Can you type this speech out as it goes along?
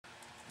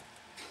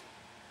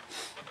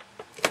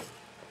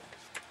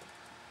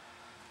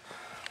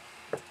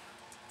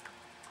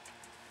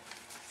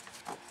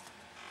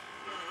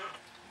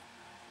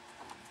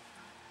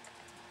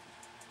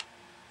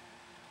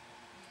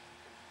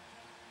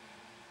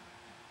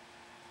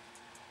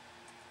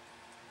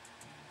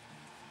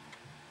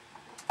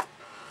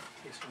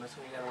Okay, so listen,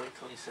 we gotta wait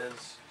till he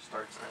says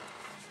starts now.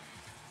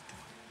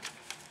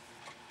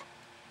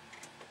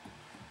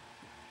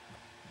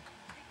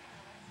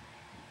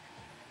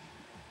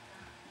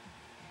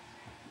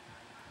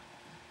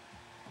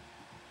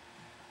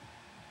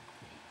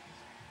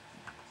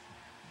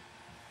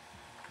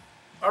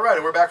 All right,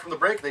 and we're back from the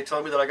break. They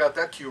tell me that I got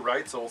that cue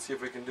right, so we'll see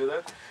if we can do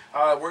that.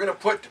 We're going to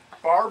put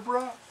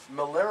Barbara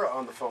Melera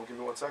on the phone. Give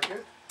me 1 second.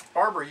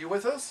 Barbara, are you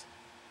with us?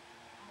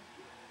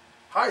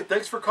 Hi,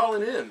 thanks for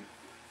calling in.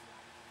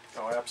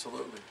 Oh,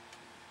 absolutely.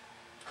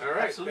 All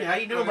right. Absolutely. How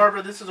you doing,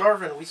 Barbara? This is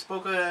Arvin. We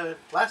spoke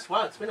last,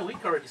 wow, it's been a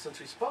week already since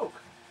we spoke.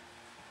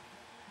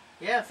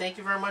 Yeah, thank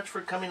you very much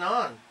for coming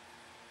on.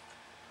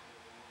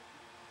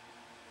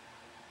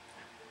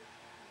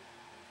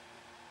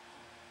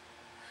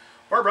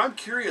 Barbara, I'm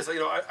curious. You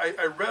know,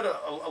 I read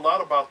a lot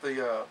about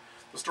the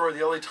story.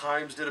 The LA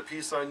Times did a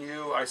piece on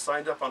you. I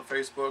signed up on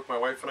Facebook. My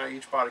wife and I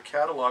each bought a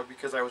catalog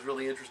because I was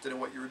really interested in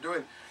what you were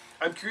doing.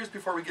 I'm curious,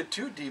 before we get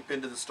too deep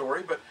into the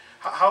story, but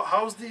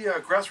how's the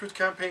grassroots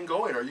campaign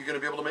going? Are you going to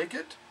be able to make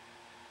it?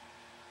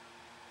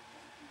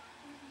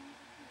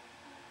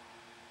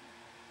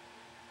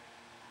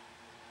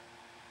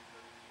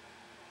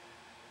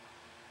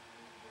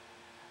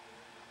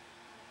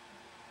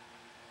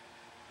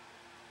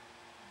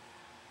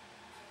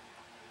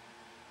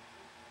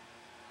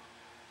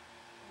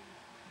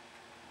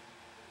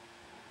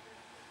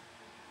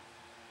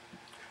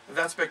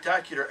 That's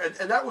spectacular.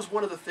 And that was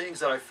one of the things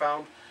that I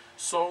found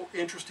so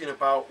interesting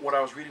about what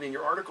I was reading in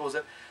your article, is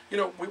that, you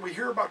know, we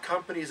hear about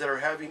companies that are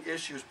having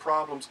issues,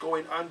 problems,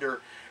 going under,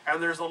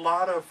 and there's a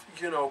lot of,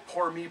 you know,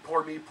 poor me,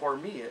 poor me, poor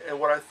me. And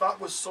what I thought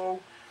was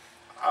so,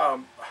 I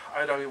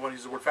don't even want to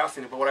use the word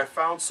fascinating, but what I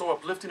found so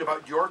uplifting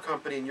about your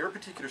company and your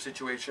particular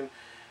situation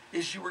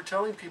is you were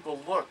telling people,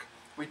 look,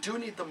 we do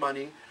need the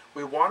money,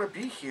 we want to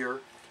be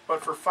here,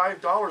 but for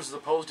 $5 as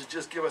opposed to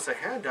just give us a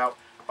handout,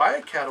 buy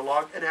a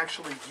catalog and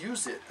actually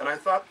use it. And I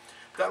thought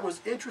that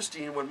was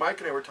interesting when Mike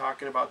and I were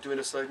talking about doing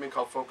a segment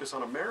called Focus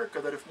on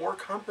America, that if more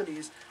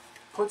companies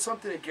put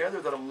something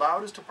together that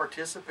allowed us to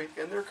participate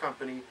in their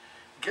company,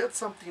 get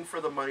something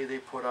for the money they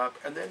put up,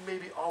 and then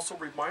maybe also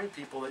remind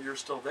people that you're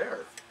still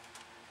there.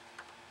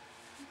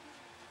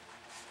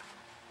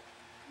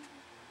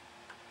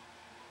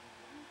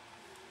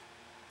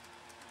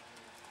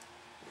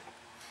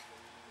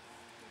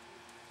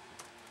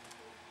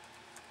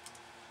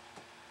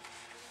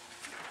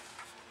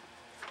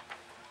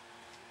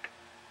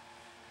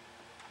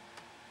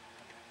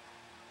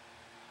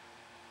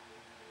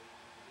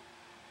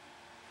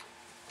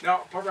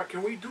 Now, Barbara,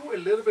 can we do a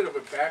little bit of a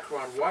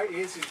background? Why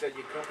is it that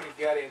your company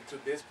got into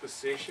this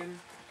position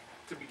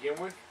to begin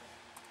with?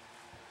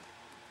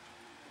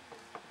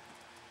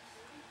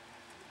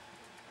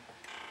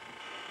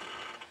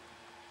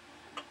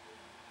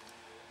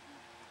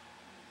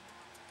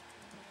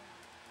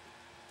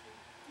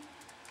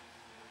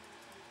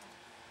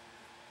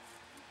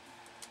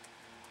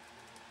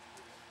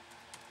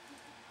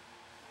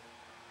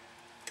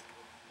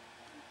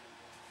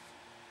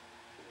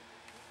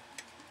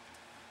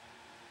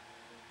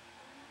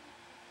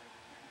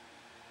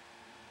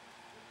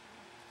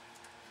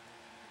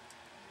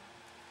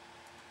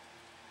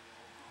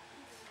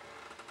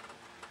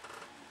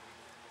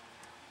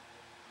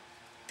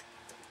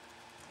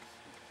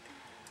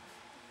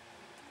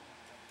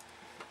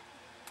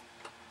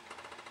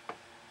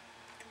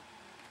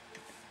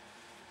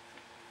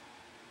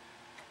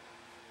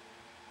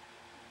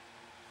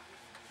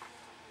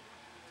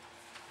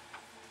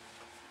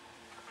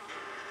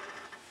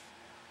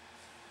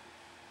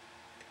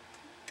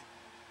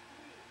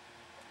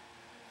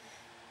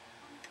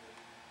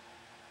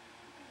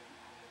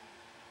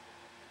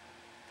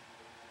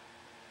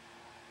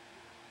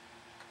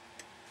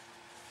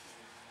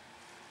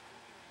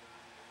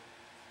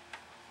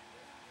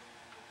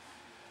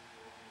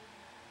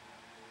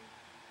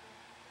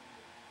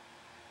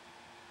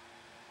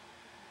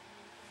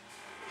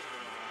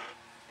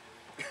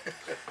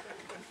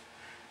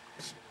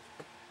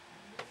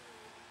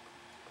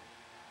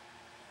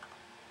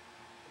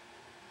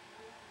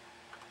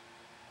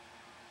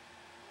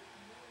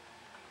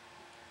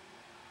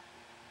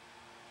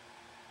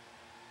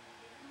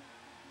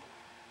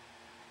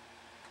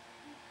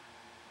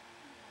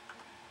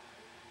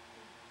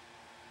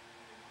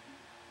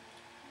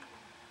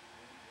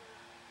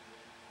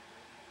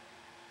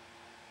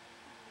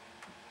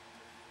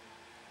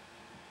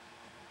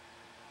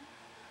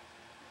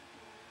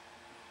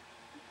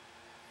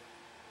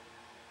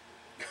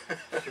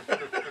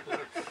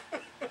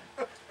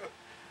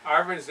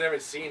 Arvin's never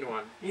seen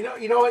one. You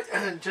know what?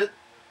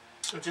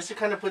 just to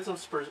kind of put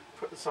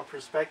some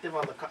perspective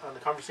on the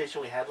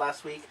conversation we had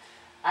last week.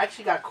 I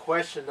actually got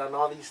questioned on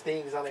all these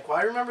things. I'm like, well,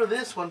 I remember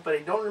this one, but I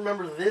don't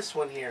remember this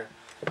one here.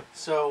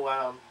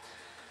 So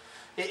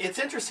it's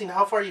interesting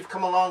how far you've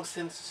come along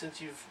since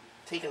you've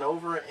taken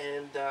over,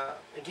 and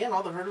again,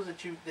 all the hurdles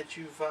that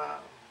you've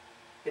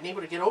been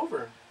able to get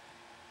over.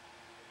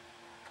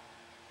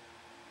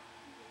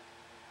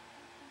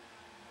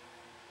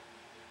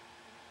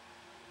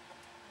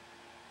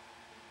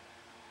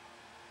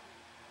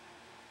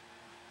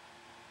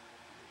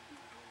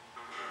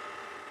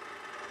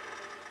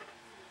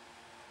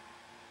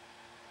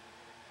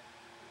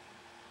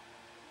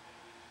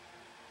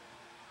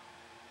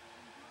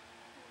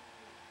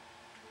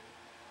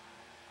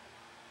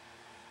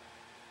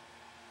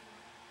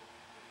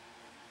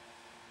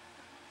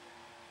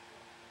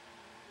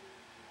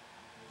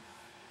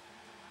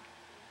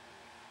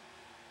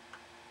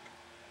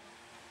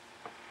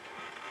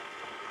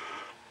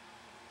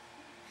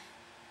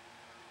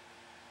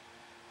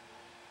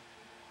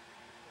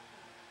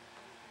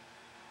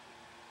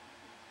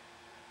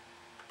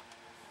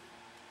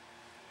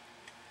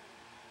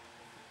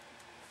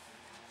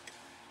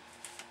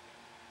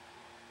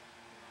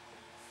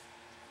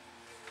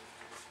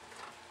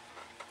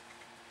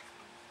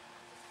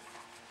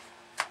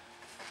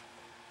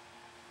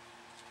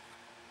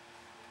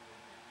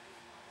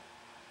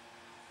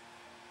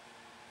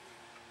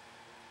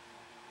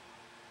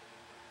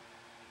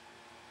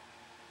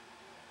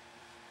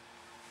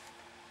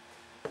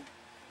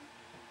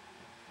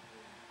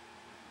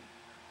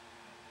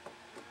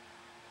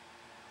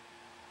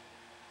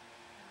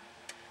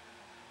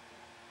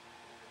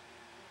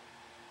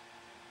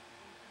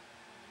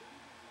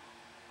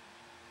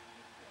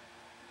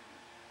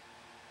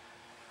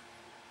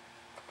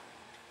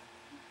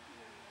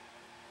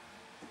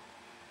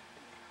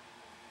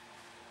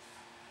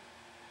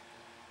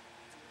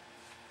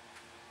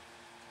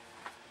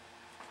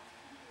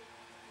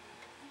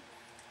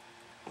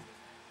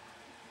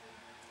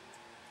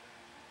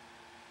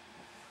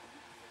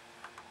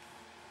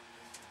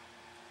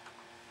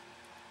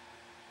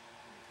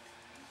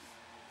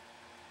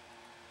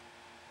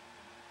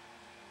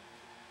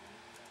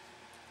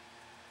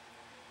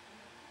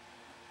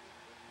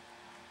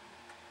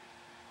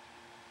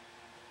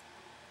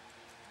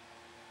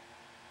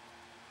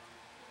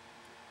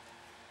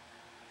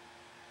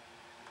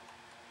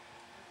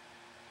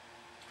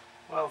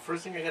 Well,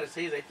 first thing I gotta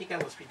say is I think I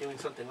must be doing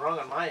something wrong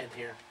on my end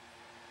here.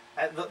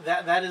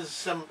 That is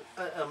some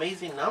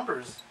amazing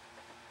numbers.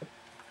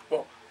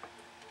 Well,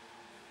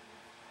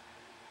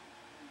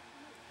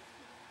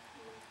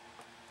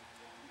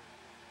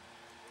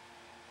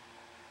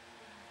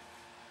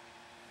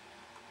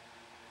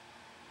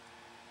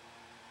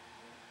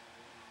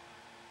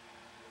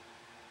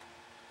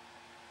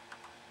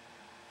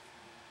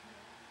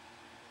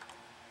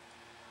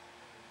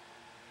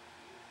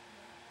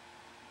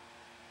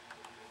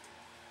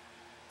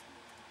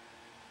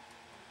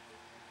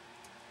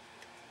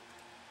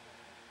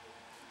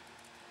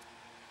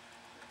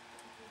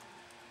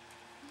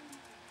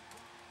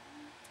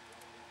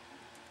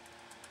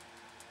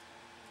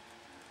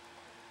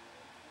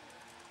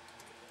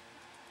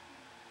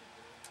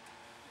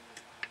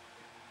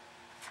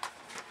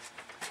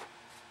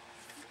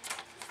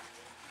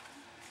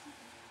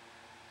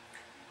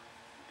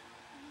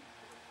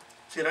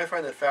 see, and I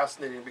find that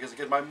fascinating because,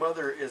 again, my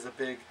mother is a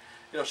big,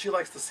 she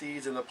likes the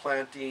seeds and the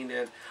planting,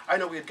 and I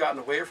know we had gotten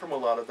away from a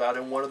lot of that,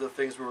 and one of the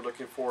things we were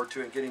looking forward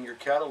to in getting your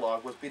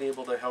catalog was being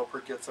able to help her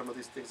get some of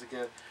these things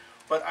again.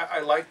 But I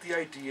like the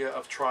idea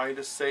of trying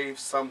to save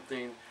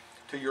something,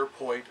 to your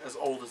point, as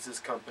old as this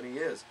company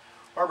is.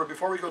 Barbara,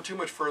 before we go too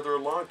much further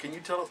along, can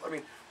you tell us,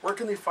 where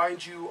can they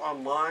find you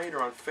online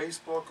or on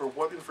Facebook, or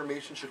what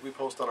information should we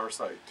post on our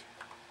site?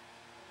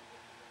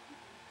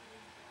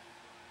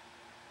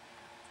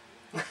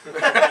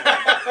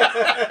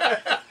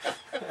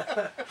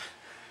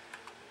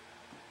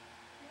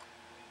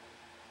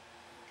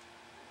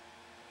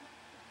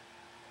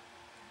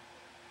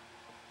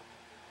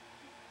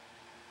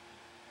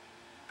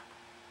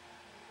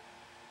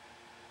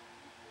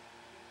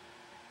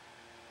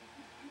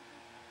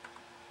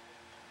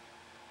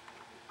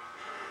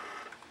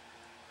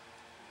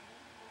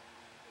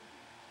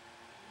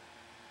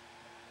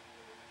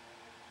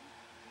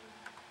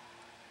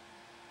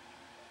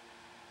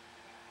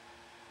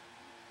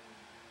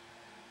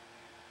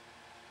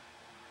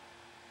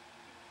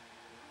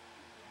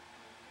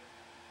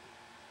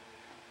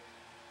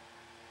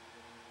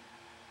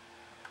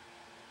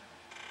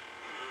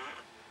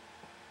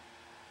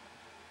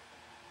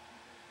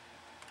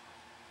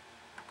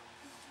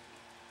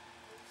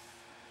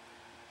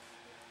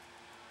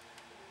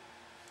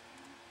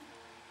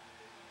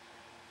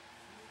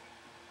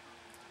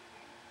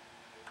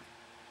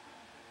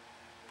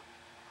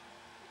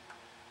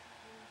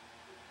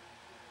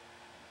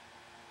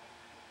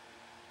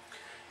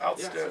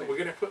 Yeah, so we're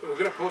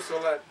gonna post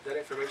all that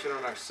information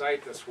on our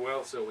site as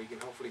well, so we can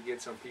hopefully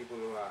get some people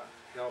to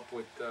help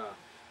with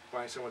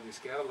buying some of these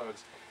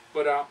catalogs.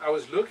 But I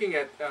was looking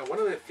at one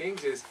of the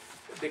things is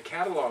the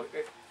catalog.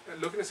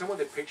 Looking at some of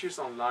the pictures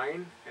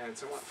online and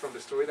some from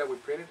the story that we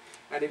printed,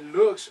 and it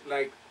looks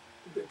like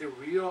the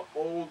real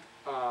old,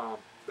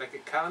 like a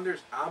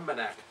calendar's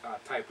almanac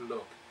type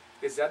look.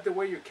 Is that the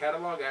way your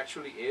catalog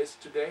actually is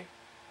today?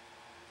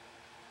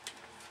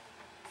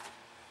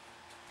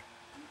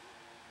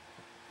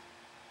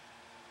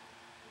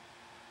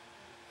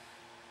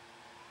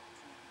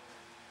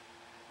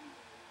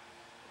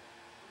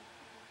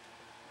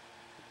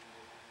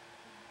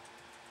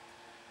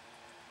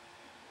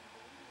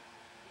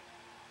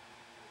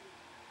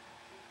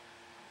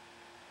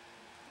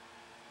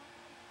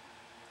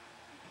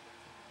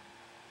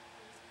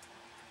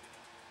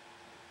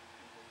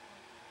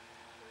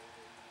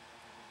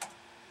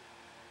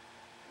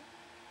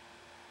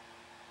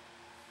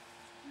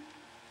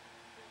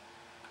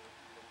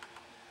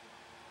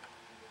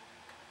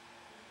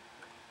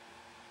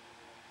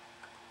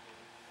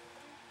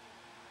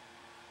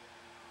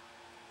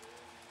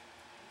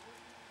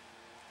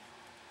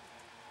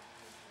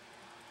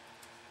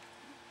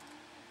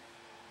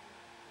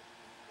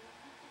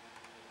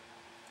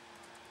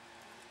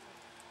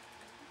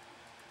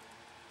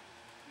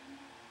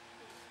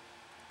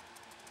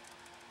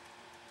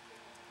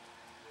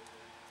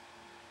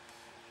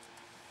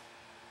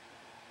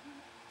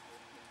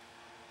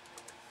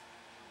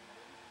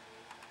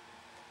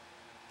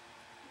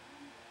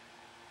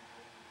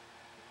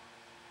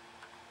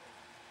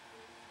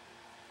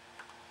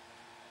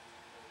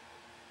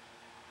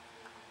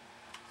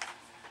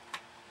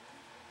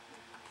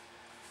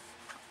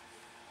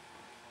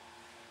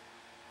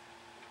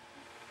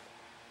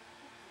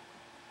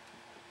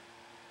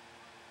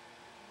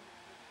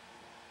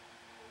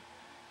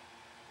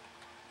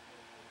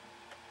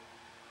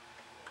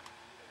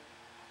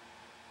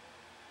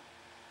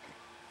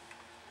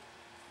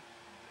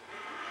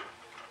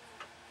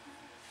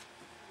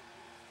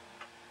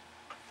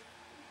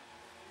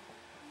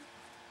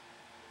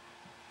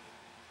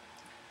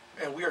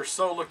 And we are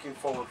so looking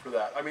forward for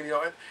that.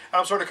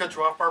 I'm sorry to cut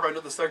you off, Barbara. I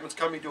know the segment's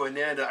coming to an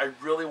end, and I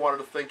really wanted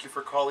to thank you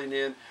for calling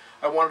in.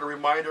 I wanted to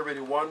remind everybody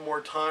one more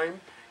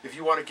time, if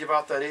you want to give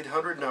out that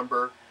 800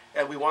 number,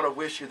 and we want to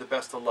wish you the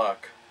best of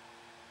luck.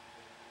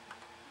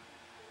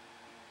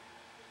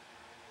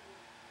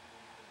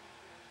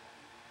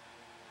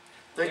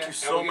 Thank you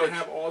so much. And we're going to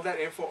have all that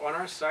info on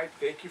our site.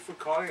 Thank you for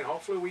calling, and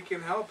hopefully we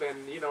can help.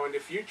 And, in the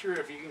future,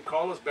 if you can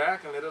call us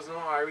back and let us know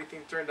how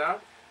everything turned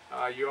out,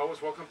 you're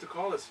always welcome to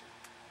call us.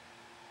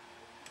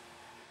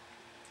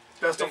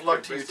 Best of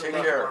luck to you. Best of Take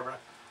luck, care. Barbara.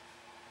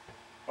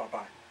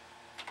 Bye-bye.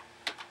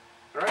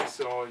 All right,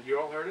 so you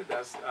all heard it.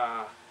 That's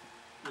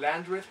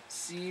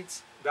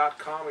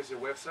LandrethSeeds.com is the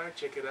website.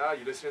 Check it out.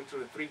 You're listening to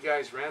the Three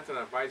Guys Rant on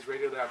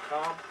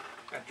AdviceRadio.com,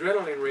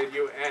 Adrenaline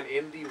Radio, and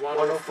Indie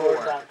 104.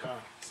 104.com.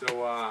 So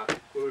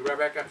we'll be right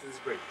back after this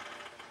break.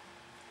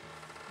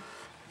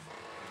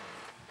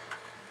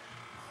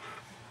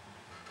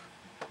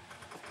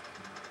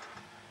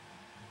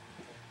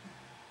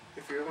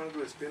 If you want to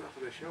do a spin-off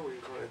of the show, we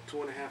can call it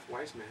 2.5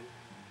 Wise Men.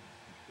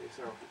 It's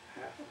our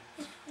half.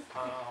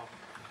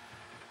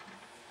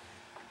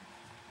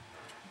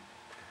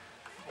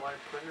 Well, I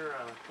put your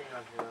thing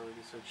on here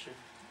already, so it should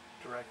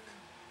direct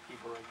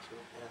people right to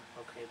it.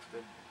 Yeah, okay, it's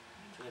good.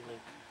 It's a good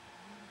link.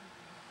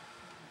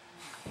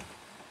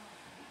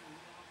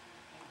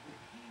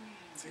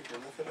 See, for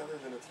nothing other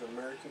than it's an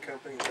American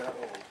company that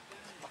old.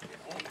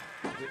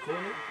 Is it cool?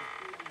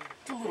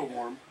 It's a little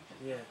warm.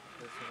 Yeah,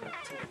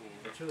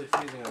 it's really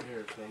freezing out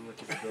here, so I'm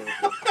looking for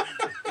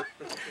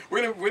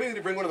We need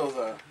to bring one of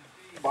those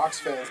box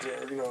fans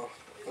to, or, you know,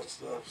 a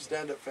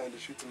stand-up fan to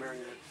shoot some air in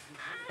here.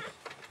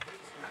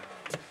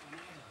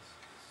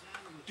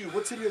 Dude,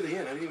 what city are they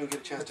in? I didn't even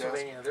get a chance to ask.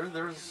 Pennsylvania.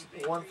 There's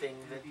one thing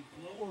that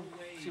we'll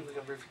see if we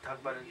can briefly talk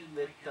about it.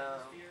 That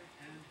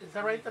is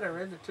that right? That I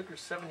read that took her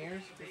 7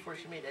 years before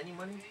she made any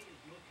money.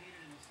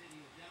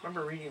 I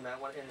remember reading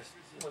that one in this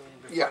one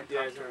before. Yeah.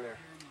 Yeah, it's over there.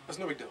 That's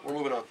no big deal. We're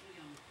moving on.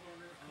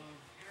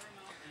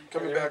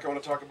 Coming back, I want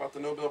to talk about the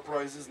Nobel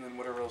Prizes and then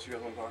whatever else you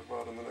guys want to talk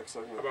about in the next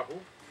segment. About who?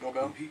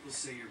 Nobel? When people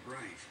say you're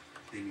bright,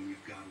 they mean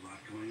you've got a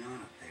lot going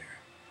on up there.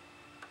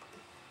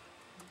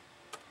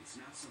 It's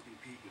not something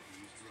people who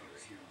use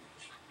drugs hear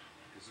much,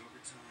 because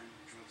over time,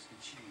 drugs can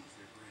change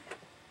their brain.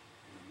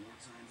 And the more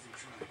times they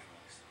try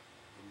drugs,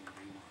 the more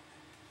they want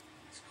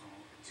them. It's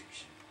called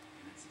addiction,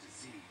 and it's a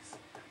disease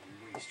that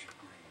will waste your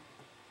brain.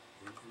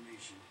 For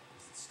information,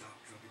 visit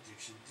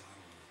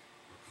stopdrugaddiction.org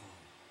or call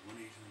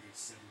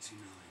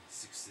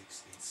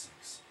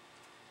 1-800-729-6686.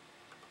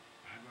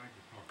 I'd like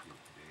to talk to you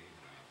today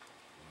about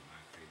one of my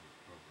favorite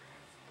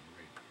programs on the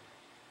radio.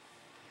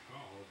 It's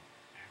called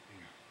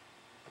Acting Up.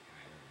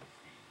 Landreth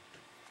Seed.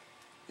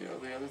 You know,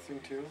 the other thing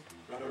too,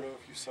 I don't know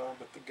if you saw,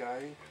 but the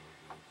guy,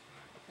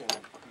 and I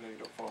know you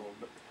don't follow,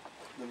 but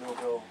the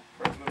Nobel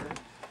Prize winner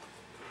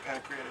for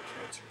pancreatic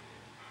cancer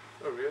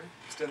Oh, really?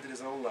 extended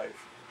his own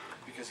life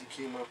because he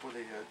came up with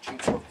a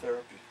gene cell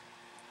therapy.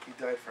 He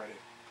died Friday.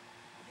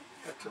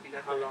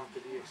 How long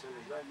did he extend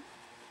his life?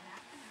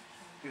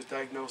 He was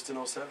diagnosed in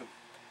 2007.